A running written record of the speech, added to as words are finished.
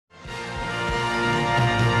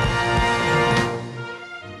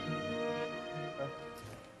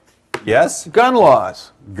Yes? Gun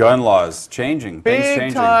laws. Gun laws changing. Things Big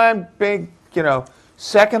changing. time, big,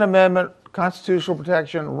 Second Amendment, constitutional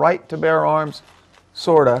protection, right to bear arms,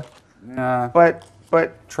 sort of. Yeah.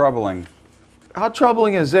 But Troubling. how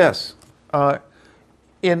troubling is this?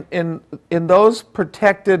 In those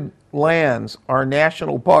protected lands are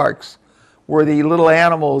national parks where the little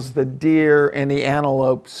animals, the deer and the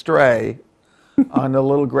antelope stray on the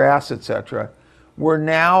little grass, etc. We're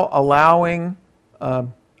now allowing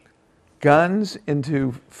guns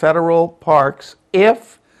into federal parks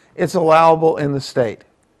if it's allowable in the state.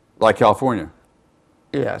 Like California.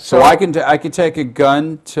 Yeah. So I can take a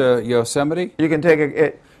gun to Yosemite? You can take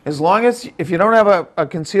it as long as, if you don't have a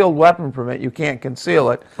concealed weapon permit, you can't conceal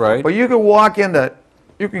it. Right. But you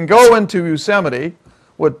can go into Yosemite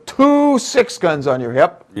with 2 6-guns on your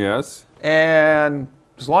hip, Yes. and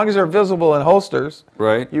as long as they're visible in holsters,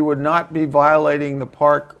 Right. you would not be violating the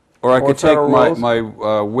park. Or I could take federal rules. my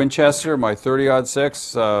Winchester, my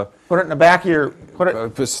 30-06, Put it in the back of your.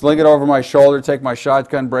 sling it over my shoulder, take my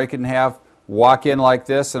shotgun, break it in half, walk in like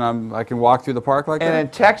this, and I can walk through the park like And that? in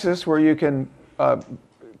Texas, where you can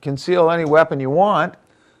conceal any weapon you want.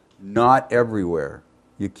 Not everywhere.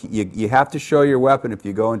 You have to show your weapon if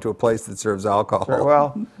you go into a place that serves alcohol. Sure,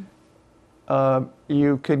 well,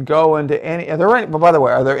 you could go into any. By the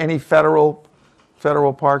way, are there any federal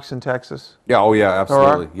parks in Texas? Yeah. Oh, yeah.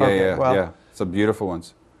 Absolutely. Yeah. Okay, yeah. well- yeah. Some beautiful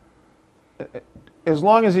ones. As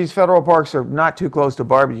long as these federal parks are not too close to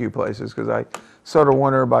barbecue places, because I sort of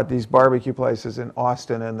wonder about these barbecue places in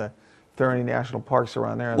Austin and if there are any national parks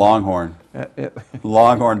around there. Longhorn.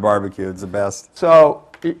 Longhorn barbecue. It's the best. So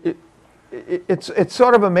it's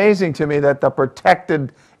sort of amazing to me that the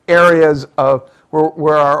protected areas of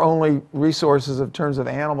where our only resources in terms of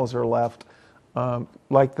animals are left,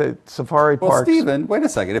 like the safari Well, parks. Stephen, wait a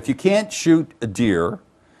second. If you can't shoot a deer,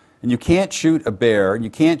 and you can't shoot a bear, and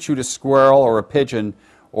you can't shoot a squirrel or a pigeon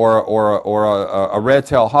or a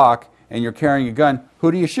red-tailed hawk, and you're carrying a gun,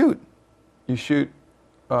 who do you shoot? You shoot.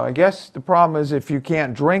 I guess the problem is if you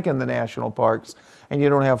can't drink in the national parks and you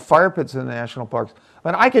don't have fire pits in the national parks.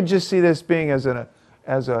 But I could just see this being as a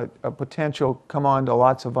potential come on to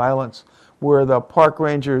lots of violence, where the park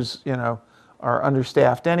rangers, are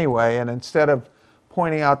understaffed anyway, and instead of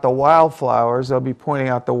pointing out the wildflowers, they'll be pointing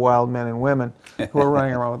out the wild men and women who are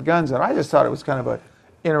running around with guns. And I just thought it was kind of an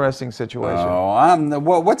interesting situation. Oh,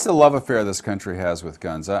 what's the love affair this country has with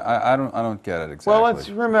guns? I don't get it exactly. Well, let's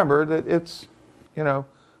remember that it's,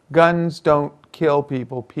 guns don't kill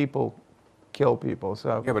people, people kill people.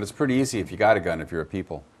 So Yeah, but it's pretty easy if you got a gun if you're a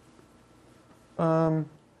people. Well,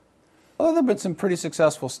 there have been some pretty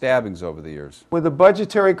successful stabbings over the years. with the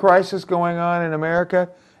budgetary crisis going on in America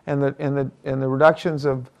and the reductions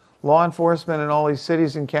of law enforcement in all these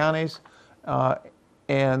cities and counties,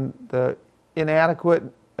 and the inadequate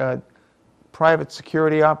private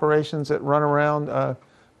security operations that run around,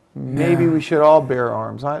 maybe we should all bear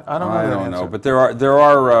arms. I don't know. I that don't answer. know, but there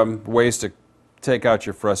are ways to take out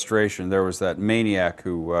your frustration. There was that maniac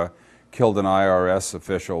who killed an IRS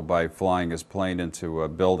official by flying his plane into a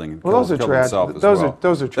building and Well, those are killed tragic. himself as Those well.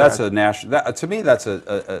 are That's tragic. a national. To me, that's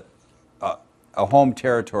a home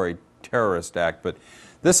territory terrorist act. But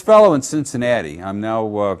this fellow in Cincinnati, I'm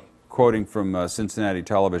now quoting from Cincinnati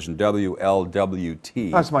television,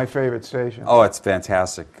 WLWT. That's my favorite station. Oh, it's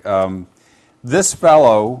fantastic. This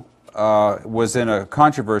fellow was in a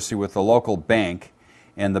controversy with the local bank,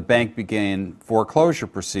 and the bank began foreclosure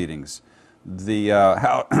proceedings. The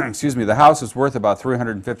the house was worth about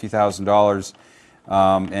 $350,000,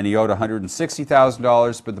 and he owed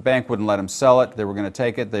 $160,000, but the bank wouldn't let him sell it. They were going to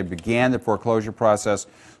take it. They began the foreclosure process,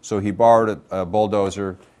 so he borrowed a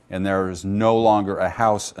bulldozer, and there is no longer a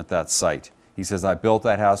house at that site. He says, I built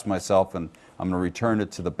that house myself, and I'm going to return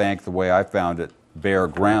it to the bank the way I found it, bare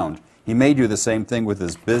ground. He may do the same thing with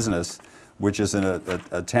his business, which is in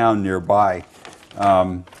a town nearby.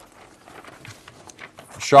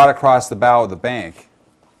 Shot across the bow of the bank.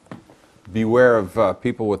 Beware of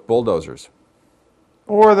people with bulldozers.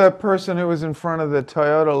 Or the person who was in front of the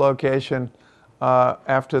Toyota location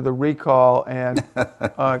after the recall, and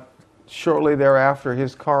shortly thereafter,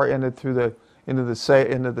 his car entered into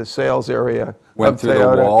the sales area. Went of through the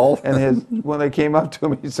Toyota. wall? And when they came up to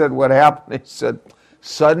him, he said, "What happened?" He said,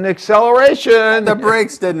 "Sudden acceleration." The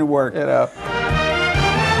brakes didn't work. You know.